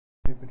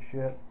stupid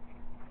shit.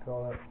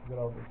 Look at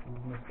all this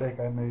mistake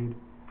I made.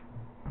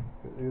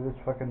 Look at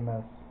this fucking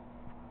mess.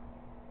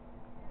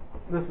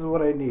 This is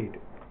what I need.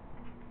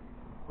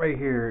 Right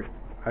here.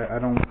 I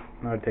don't know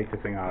how to take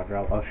this thing off.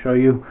 I'll show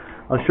you.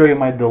 I'll show you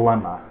my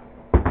dilemma.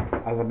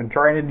 As I've been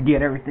trying to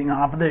get everything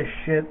off of this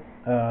shit.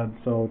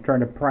 So trying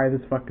to pry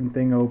this fucking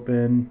thing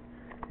open.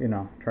 You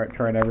know,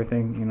 tried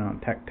everything. You know,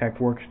 tech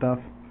work stuff.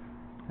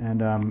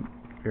 And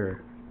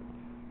here.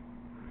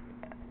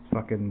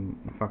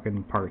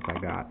 Fucking parts I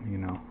got. You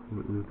know,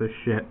 this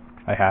shit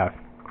I have.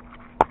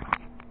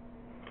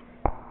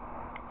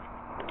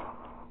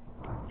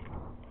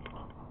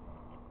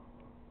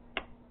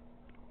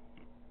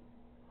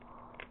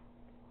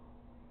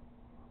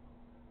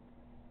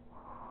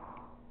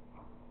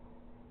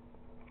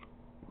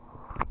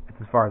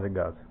 As far as it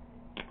goes.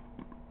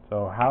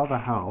 So how the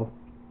hell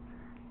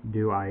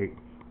do I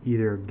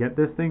either get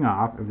this thing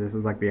off if this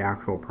is like the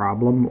actual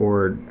problem,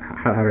 or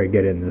how do I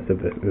get in this if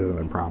this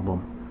isn't a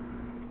problem?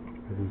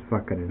 This is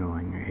fucking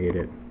annoying. I hate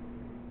it.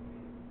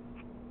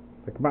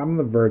 Like, I'm on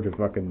the verge of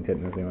fucking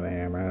hitting this thing with a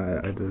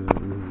hammer. This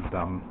is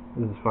dumb.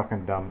 This is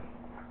fucking dumb.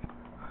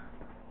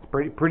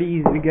 It's pretty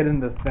easy to get in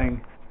this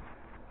thing.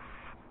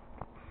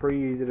 Pretty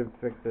easy to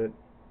fix it.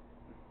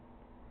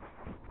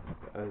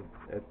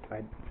 It's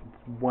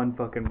one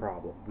fucking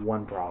problem.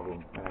 One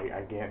problem. And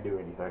I can't do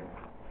anything.